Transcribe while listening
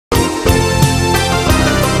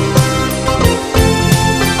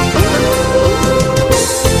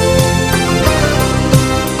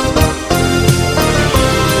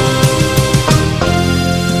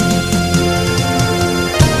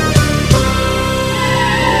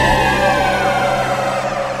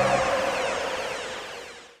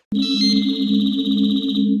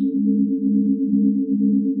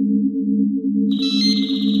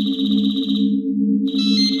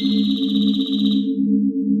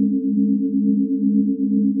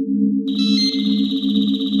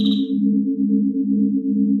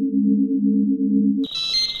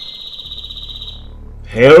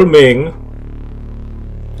Hail Ming!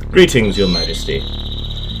 Greetings, Your Majesty.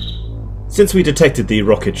 Since we detected the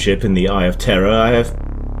rocket ship in the Eye of Terror, I have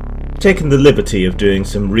taken the liberty of doing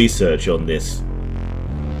some research on this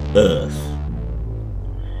Earth.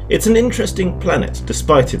 It's an interesting planet,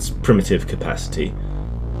 despite its primitive capacity,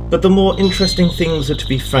 but the more interesting things are to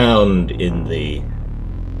be found in the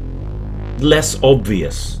less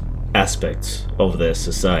obvious aspects of their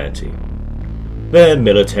society. Their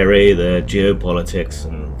military, their geopolitics,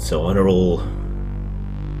 and so on are all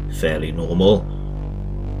fairly normal,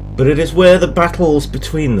 but it is where the battles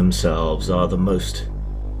between themselves are the most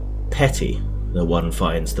petty that one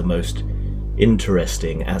finds the most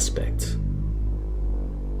interesting aspects.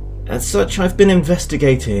 As such, I've been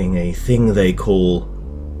investigating a thing they call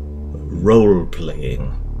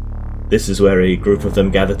role-playing. This is where a group of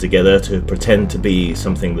them gather together to pretend to be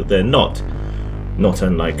something that they're not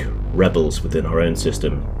unlike rebels within our own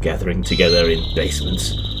system, gathering together in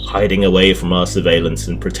basements, hiding away from our surveillance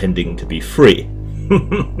and pretending to be free.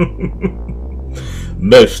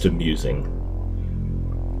 Most amusing.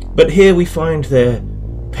 But here we find their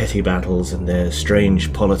petty battles and their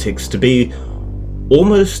strange politics to be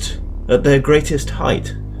almost at their greatest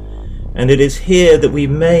height, and it is here that we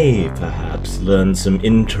may perhaps learn some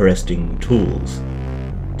interesting tools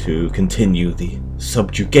to continue the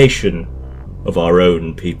subjugation of our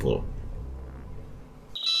own people.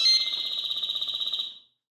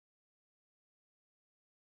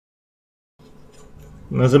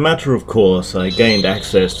 As a matter of course, I gained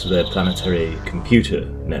access to their planetary computer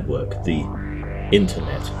network, the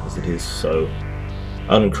Internet, as it is so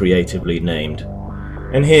uncreatively named.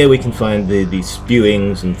 And here we can find the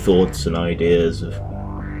spewings and thoughts and ideas of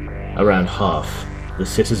around half the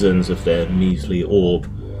citizens of their measly orb.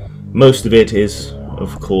 Most of it is,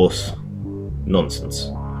 of course,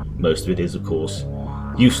 nonsense. Most of it is, of course,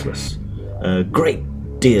 useless. A great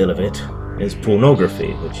deal of it is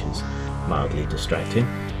pornography, which is mildly distracting.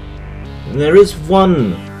 And there is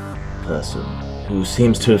one person who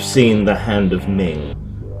seems to have seen the hand of Ming,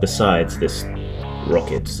 besides this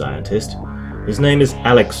rocket scientist. His name is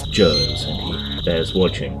Alex Jones, and he bears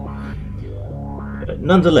watching.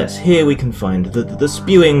 Nonetheless, here we can find the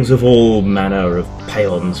spewings of all manner of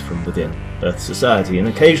paeans from within Earth society, and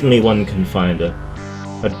occasionally one can find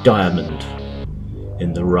a diamond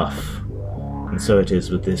in the rough. And so it is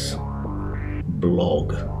with this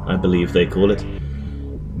blog, I believe they call it.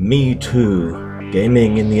 Me Too,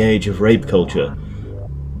 Gaming in the Age of Rape Culture.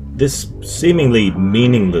 This seemingly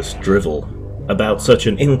meaningless drivel about such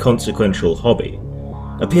an inconsequential hobby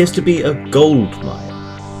appears to be a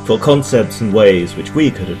goldmine for concepts and ways which we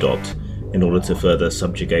could adopt in order to further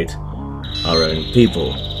subjugate our own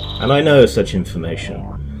people. And I know such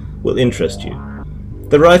information will interest you.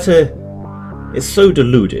 The writer is so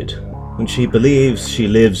deluded when she believes she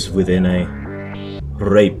lives within a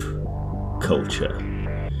rape culture.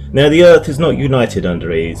 Now, the Earth is not united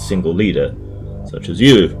under a single leader, such as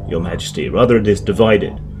you, Your Majesty. Rather, it is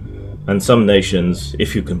divided. And some nations,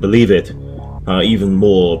 if you can believe it, are even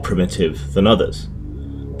more primitive than others.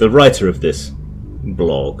 The writer of this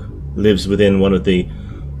blog lives within one of the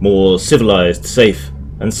more civilized, safe,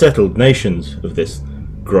 and settled nations of this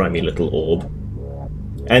grimy little orb,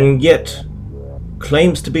 and yet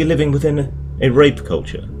claims to be living within a rape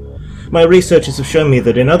culture. My researchers have shown me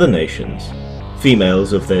that in other nations,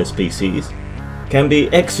 females of their species can be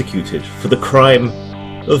executed for the crime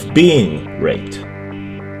of being raped,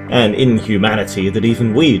 an inhumanity that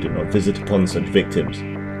even we do not visit upon such victims.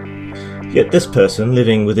 Yet this person,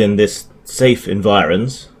 living within this safe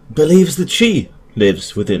environs, believes that she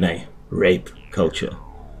lives within a rape culture.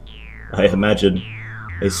 I imagine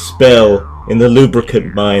a spell in the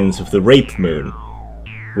lubricant minds of the rape moon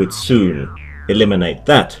would soon eliminate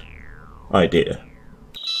that idea.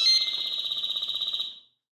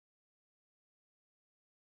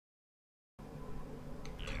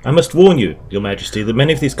 I must warn you, Your Majesty, that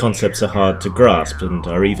many of these concepts are hard to grasp and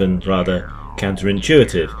are even rather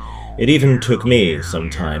counterintuitive. It even took me some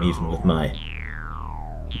time, even with my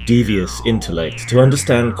devious intellect, to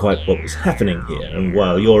understand quite what was happening here, and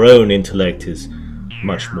while your own intellect is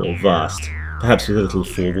much more vast, perhaps with a little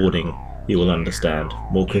forewarning you will understand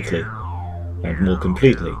more quickly and more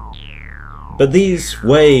completely. But these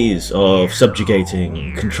ways of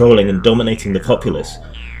subjugating, controlling and dominating the populace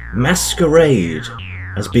masquerade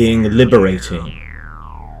as being liberating,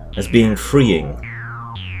 as being freeing,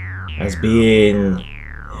 as being,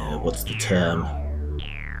 what's the term,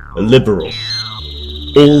 liberal,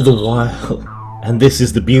 all the while, and this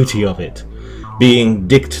is the beauty of it, being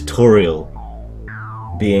dictatorial,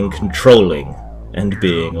 being controlling, and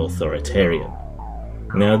being authoritarian.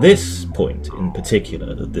 Now this point in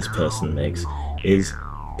particular that this person makes is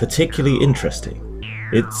particularly interesting.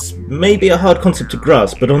 It's maybe a hard concept to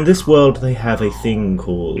grasp, but on this world they have a thing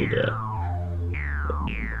called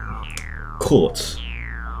courts.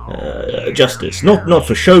 Justice, not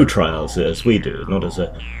for show trials as we do, not as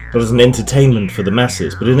an entertainment for the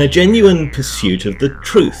masses, but in a genuine pursuit of the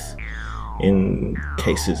truth in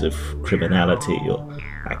cases of criminality or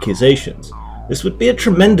accusations. This would be a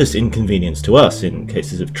tremendous inconvenience to us in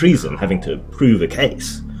cases of treason, having to prove a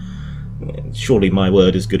case. Surely my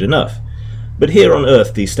word is good enough. But here on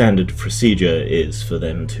Earth the standard procedure is for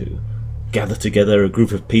them to gather together a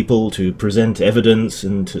group of people to present evidence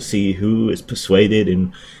and to see who is persuaded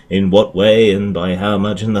in what way and by how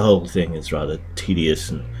much, and the whole thing is rather tedious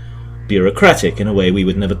and bureaucratic in a way we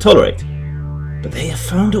would never tolerate. But they have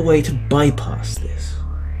found a way to bypass this.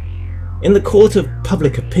 In the court of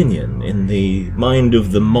public opinion, in the mind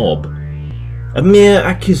of the mob, a mere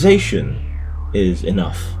accusation is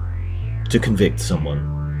enough to convict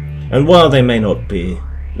someone. And while they may not be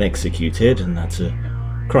executed, and that's a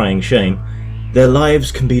crying shame, their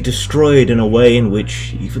lives can be destroyed in a way in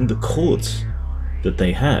which even the courts that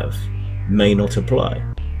they have may not apply.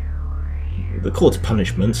 The court's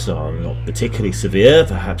punishments are not particularly severe,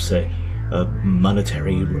 perhaps a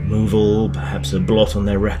monetary removal, perhaps a blot on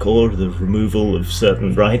their record, the removal of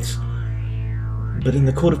certain rights. But in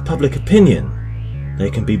the court of public opinion, they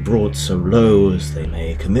can be brought so low as they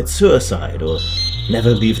may commit suicide or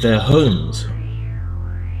never leave their homes.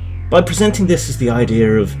 By presenting this as the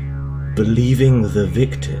idea of believing the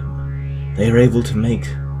victim, they are able to make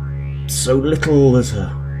so little as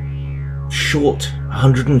a short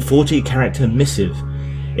 140 character missive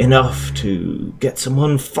enough to get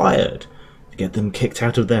someone fired, to get them kicked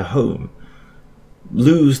out of their home,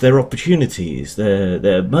 lose their opportunities,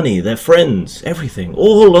 their money, their friends, everything,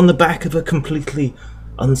 all on the back of a completely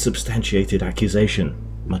unsubstantiated accusation,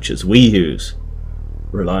 much as we use,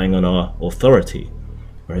 relying on our authority.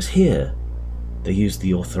 Whereas here, they use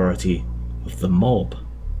the authority of the mob.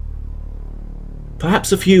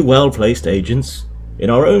 Perhaps a few well-placed agents in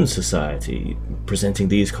our own society, presenting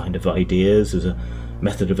these kind of ideas as a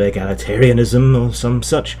method of egalitarianism or some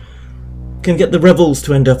such, can get the rebels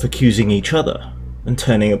to end up accusing each other and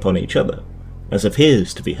turning upon each other, as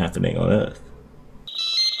appears to be happening on Earth.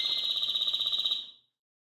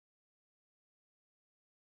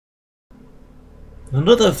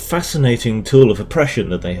 Another fascinating tool of oppression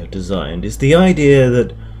that they have designed is the idea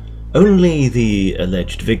that only the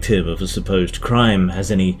alleged victim of a supposed crime has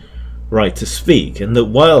any right to speak, and that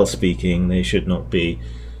while speaking they should not be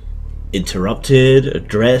interrupted,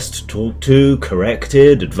 addressed, talked to,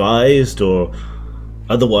 corrected, advised, or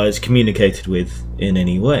otherwise communicated with in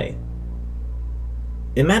any way.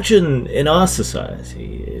 Imagine in our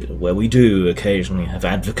society, where we do occasionally have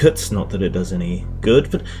advocates, not that it does any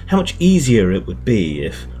good, but how much easier it would be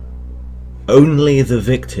if only the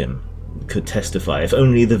victim could testify, if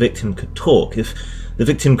only the victim could talk, if the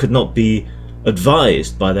victim could not be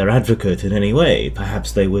advised by their advocate in any way.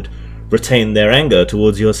 Perhaps they would retain their anger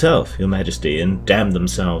towards yourself, your majesty, and damn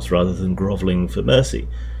themselves rather than grovelling for mercy.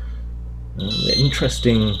 An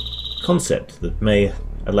interesting concept that may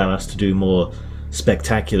allow us to do more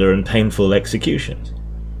spectacular and painful executions.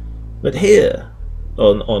 But here,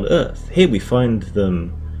 on Earth, here we find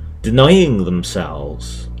them denying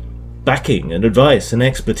themselves backing and advice and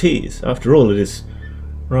expertise. After all, it is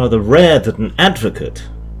rather rare that an advocate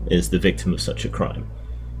is the victim of such a crime.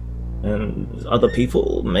 And other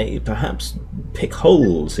people may perhaps pick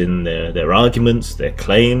holes in their arguments, their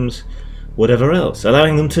claims, whatever else,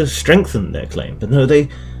 allowing them to strengthen their claim. But no, they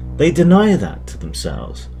deny that to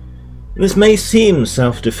themselves. This may seem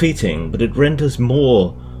self-defeating, but it renders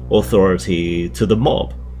more authority to the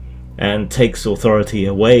mob, and takes authority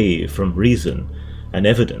away from reason and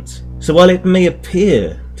evidence. So while it may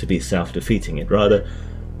appear to be self-defeating, it rather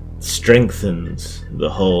strengthens the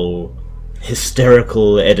whole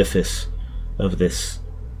hysterical edifice of this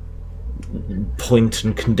point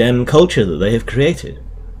and condemn culture that they have created.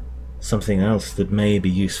 Something else that may be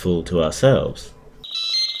useful to ourselves.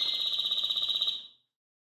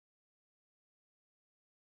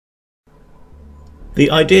 The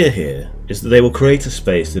idea here is that they will create a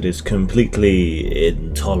space that is completely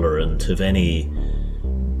intolerant of any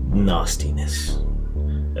nastiness,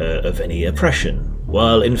 of any oppression,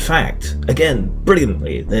 while in fact, again,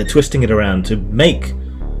 brilliantly, they're twisting it around to make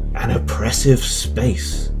an oppressive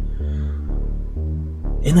space.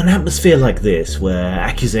 In an atmosphere like this, where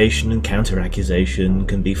accusation and counter-accusation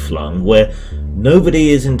can be flung, where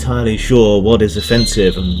nobody is entirely sure what is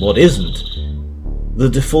offensive and what isn't, the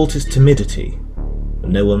default is timidity.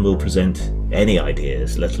 No one will present any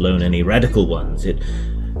ideas, let alone any radical ones. It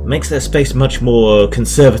makes their space much more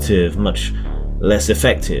conservative, much less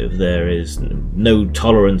effective. There is no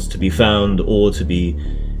tolerance to be found or to be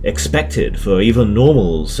expected for even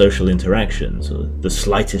normal social interactions or the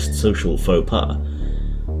slightest social faux pas.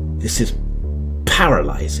 This is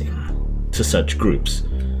paralyzing to such groups,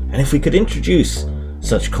 and if we could introduce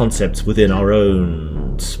such concepts within our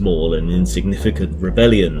own small and insignificant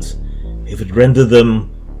rebellions, it would render them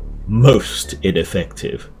most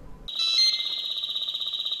ineffective.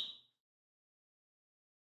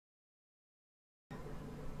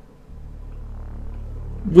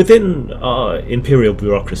 Within our imperial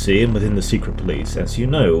bureaucracy and within the secret police, as you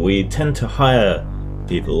know, we tend to hire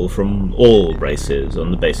people from all races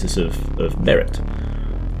on the basis of merit.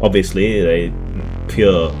 Obviously, a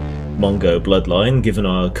pure Mongo bloodline, given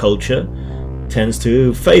our culture, tends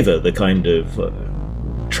to favour the kind of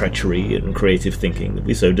treachery and creative thinking that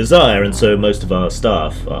we so desire, and so most of our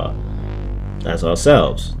staff are as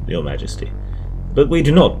ourselves, Your Majesty. But we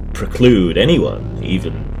do not preclude anyone,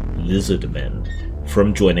 even lizard men,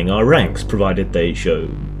 from joining our ranks, provided they show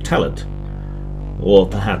talent, or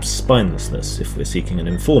perhaps spinelessness if we're seeking an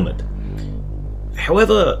informant.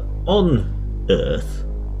 However, on Earth,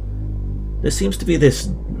 there seems to be this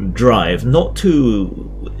drive not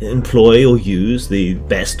to employ or use the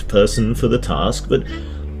best person for the task, but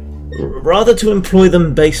rather to employ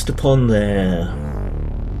them based upon their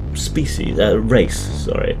species, race,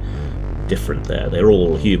 sorry. Different there, they're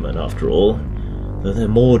all human after all, though they're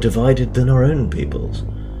more divided than our own peoples.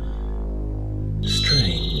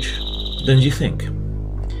 Strange, don't you think?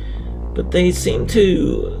 But they seem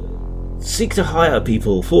to seek to hire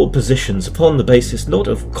people for positions upon the basis not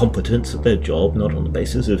of competence at their job, not on the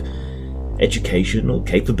basis of education or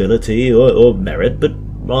capability or merit, but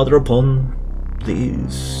rather upon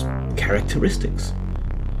these characteristics.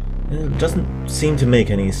 It doesn't seem to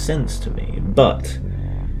make any sense to me, but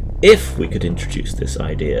if we could introduce this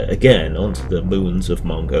idea again onto the moons of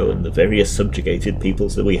Mongo and the various subjugated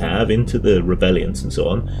peoples that we have, into the rebellions and so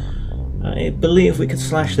on, I believe we could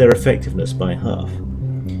slash their effectiveness by half.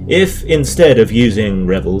 If instead of using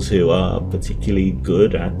rebels who are particularly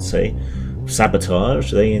good at, say,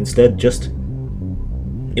 sabotage, they instead just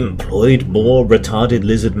employed more retarded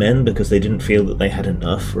lizard men because they didn't feel that they had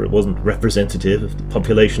enough, or it wasn't representative of the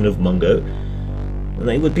population of Mongo,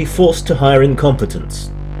 they would be forced to hire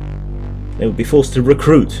incompetents. They would be forced to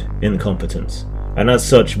recruit incompetence, and as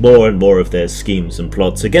such more and more of their schemes and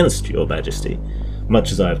plots against Your Majesty,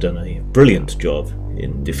 much as I have done a brilliant job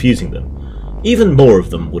in diffusing them, even more of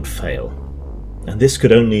them would fail, and this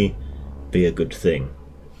could only be a good thing.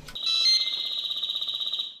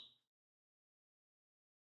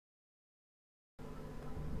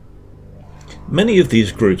 Many of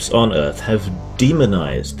these groups on Earth have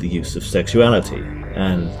demonized the use of sexuality,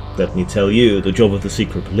 and let me tell you, the job of the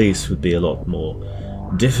secret police would be a lot more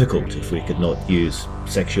difficult if we could not use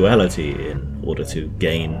sexuality in order to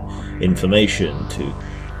gain information, to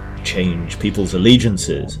change people's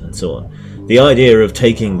allegiances, and so on. The idea of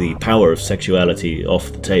taking the power of sexuality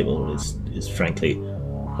off the table is frankly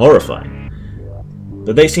horrifying.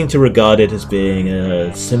 But they seem to regard it as being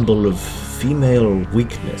a symbol of female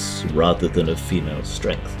weakness rather than of female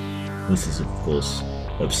strength. This is, of course,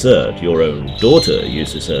 absurd. Your own daughter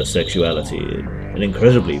uses her sexuality in an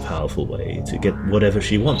incredibly powerful way to get whatever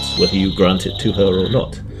she wants, whether you grant it to her or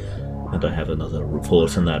not. And I have another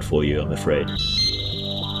report on that for you, I'm afraid,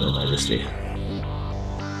 Your Majesty.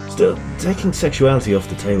 Still, taking sexuality off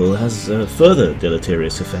the table has a further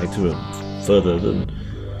deleterious effect, further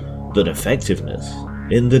than effectiveness,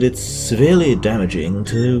 in that it's severely damaging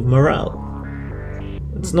to morale.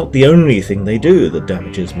 It's not the only thing they do that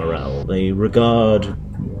damages morale. They regard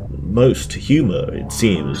most humour, it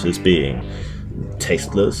seems, as being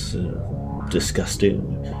tasteless, disgusting,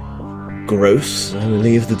 gross, I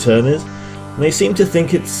believe the term is. And they seem to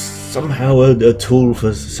think it's somehow a tool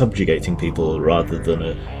for subjugating people rather than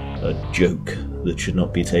a joke that should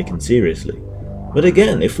not be taken seriously. But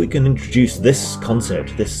again, if we can introduce this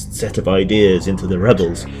concept, this set of ideas into the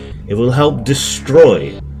rebels, it will help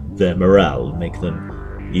destroy their morale, make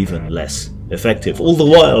them even less effective, all the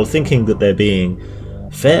while thinking that they're being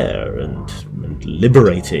fair and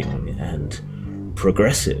liberating and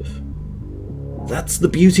progressive. That's the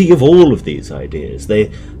beauty of all of these ideas.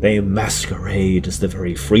 They masquerade as the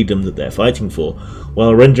very freedom that they're fighting for,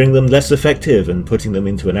 while rendering them less effective and putting them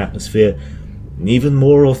into an atmosphere even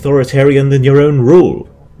more authoritarian than your own rule,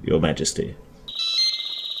 Your Majesty.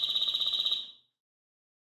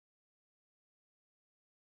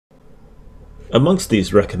 Amongst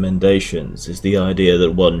these recommendations is the idea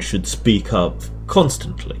that one should speak up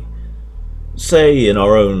constantly. Say, in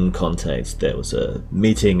our own context, there was a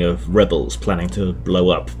meeting of rebels planning to blow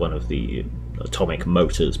up one of the atomic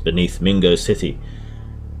motors beneath Mingo City.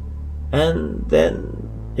 And then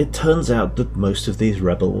it turns out that most of these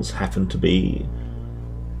rebels happen to be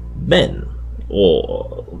men,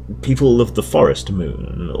 or people of the Forest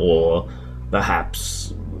Moon, or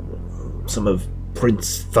perhaps some of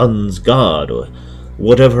Prince Thun's guard, or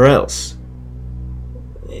whatever else.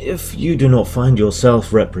 If you do not find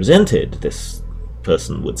yourself represented, this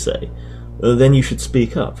person would say, then you should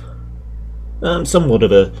speak up. I'm somewhat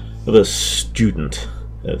of a student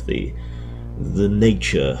of the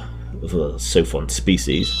nature of a Sophont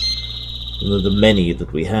species, the many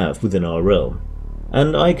that we have within our realm,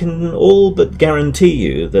 and I can all but guarantee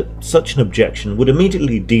you that such an objection would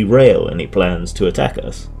immediately derail any plans to attack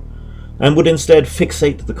us, and would instead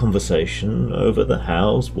fixate the conversation over the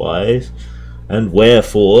hows, whys, and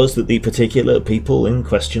wherefores that the particular people in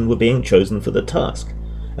question were being chosen for the task,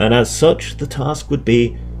 and as such the task would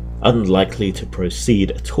be unlikely to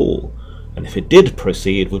proceed at all, and if it did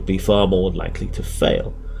proceed would be far more likely to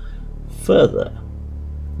fail. Further,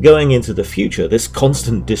 going into the future, this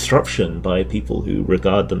constant disruption by people who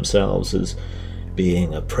regard themselves as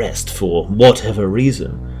being oppressed for whatever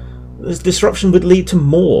reason, this disruption would lead to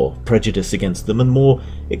more prejudice against them and more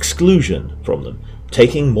exclusion from them,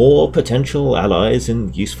 taking more potential allies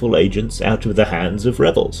and useful agents out of the hands of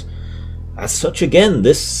rebels. As such, again,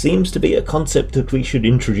 this seems to be a concept that we should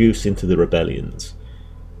introduce into the rebellions,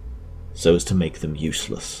 so as to make them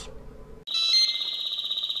useless.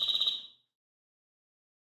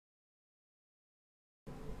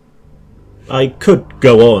 I could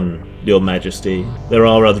go on, Your Majesty. There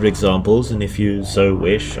are other examples, and if you so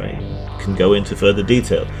wish, I can go into further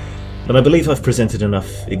detail. But I believe I've presented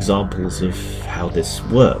enough examples of how this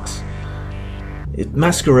works. It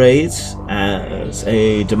masquerades as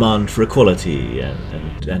a demand for equality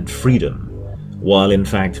and freedom, while in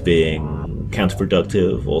fact being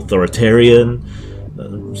counterproductive,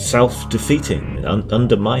 authoritarian, self-defeating,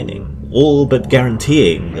 undermining, all but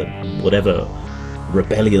guaranteeing that whatever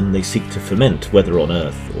rebellion they seek to foment, whether on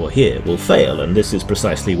Earth or here, will fail, and this is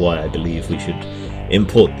precisely why I believe we should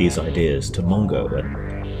import these ideas to Mongo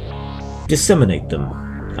and disseminate them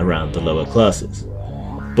around the lower classes.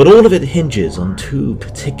 But all of it hinges on two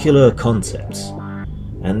particular concepts,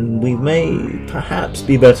 and we may perhaps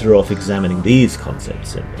be better off examining these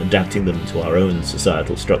concepts and adapting them to our own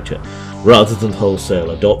societal structure, rather than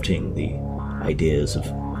wholesale adopting the ideas of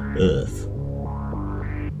Earth.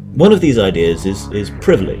 One of these ideas is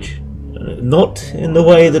privilege, not in the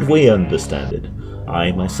way that we understand it.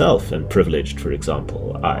 I myself am privileged, for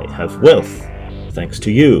example. I have wealth, thanks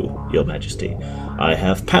to you, Your Majesty. I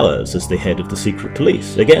have powers as the head of the secret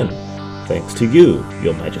police, again, thanks to you,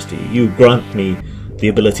 Your Majesty. You grant me the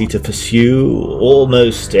ability to pursue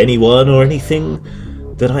almost anyone or anything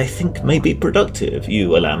that I think may be productive.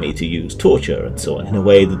 You allow me to use torture and so on in a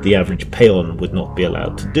way that the average peon would not be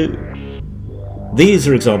allowed to do. These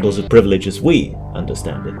are examples of privilege as we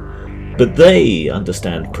understand it, but they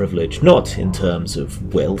understand privilege not in terms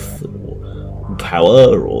of wealth or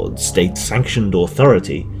power or state-sanctioned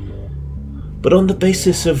authority, but on the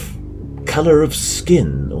basis of colour of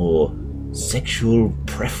skin or sexual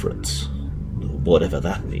preference, whatever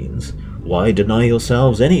that means. Why deny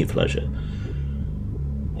yourselves any pleasure?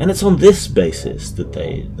 And it's on this basis that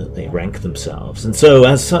they rank themselves, and so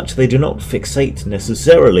as such they do not fixate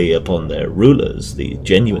necessarily upon their rulers, the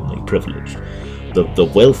genuinely privileged,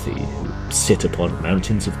 the wealthy who sit upon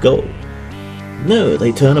mountains of gold. No,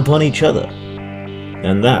 they turn upon each other,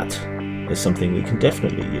 and that is something we can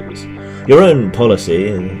definitely use. Your own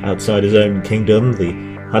policy, outside his own kingdom, the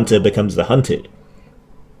hunter becomes the hunted.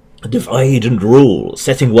 Divide and rule,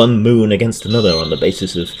 setting one moon against another on the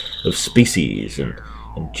basis of species and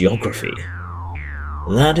geography.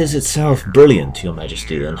 That is itself brilliant, Your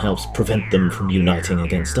Majesty, and helps prevent them from uniting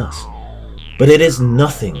against us. But it is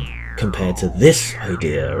nothing compared to this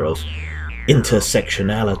idea of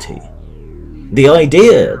intersectionality. The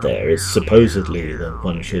idea there is supposedly that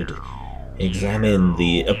one should examine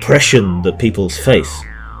the oppression that peoples face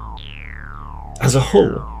as a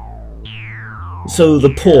whole. So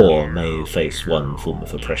the poor may face one form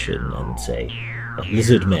of oppression, and say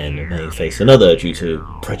lizard men may face another due to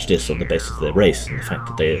prejudice on the basis of their race and the fact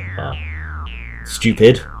that they are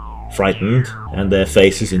stupid, frightened, and their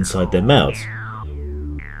face is inside their mouths.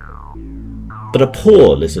 But a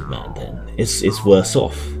poor lizard man, then, is worse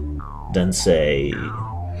off than, say,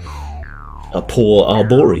 a poor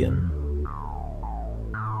Arborean.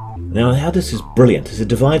 Now, how this is brilliant is it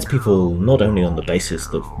divides people not only on the basis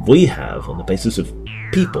that we have, on the basis of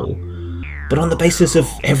people, but on the basis of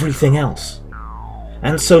everything else.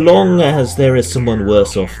 And so long as there is someone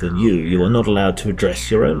worse off than you, you are not allowed to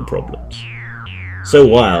address your own problems. So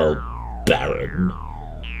while Baron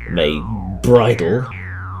may bridle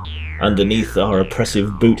underneath our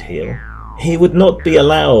oppressive boot heel, he would not be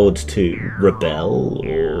allowed to rebel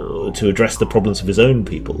or to address the problems of his own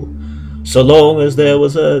people, so long as there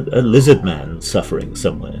was a lizard man suffering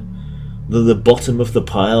somewhere. The bottom of the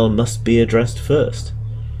pile must be addressed first,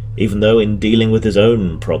 even though in dealing with his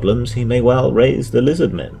own problems he may well raise the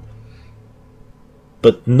lizard men.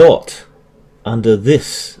 But not under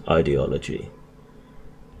this ideology.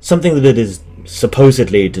 Something that is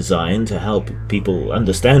supposedly designed to help people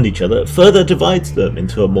understand each other further divides them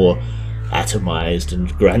into a more atomized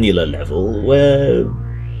and granular level where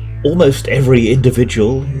almost every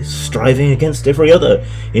individual is striving against every other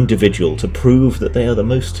individual to prove that they are the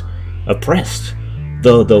most oppressed,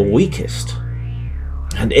 the weakest.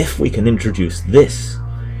 And if we can introduce this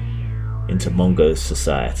into Mongo's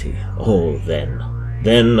society, oh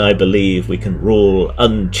then I believe we can rule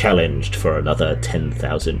unchallenged for another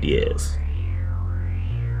 10,000 years.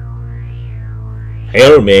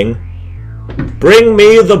 Hail Ming, bring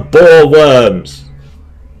me the boar worms!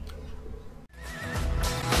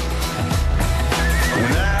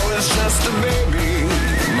 When I was just a baby,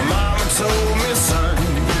 my mama told me, son,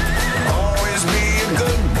 always be a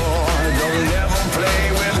good boy, don't ever play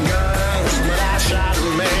with guns. But I shot a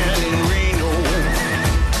man in Reno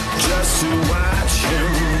just to watch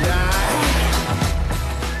him die.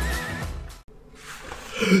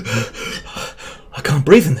 I can't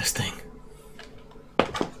breathe in this thing.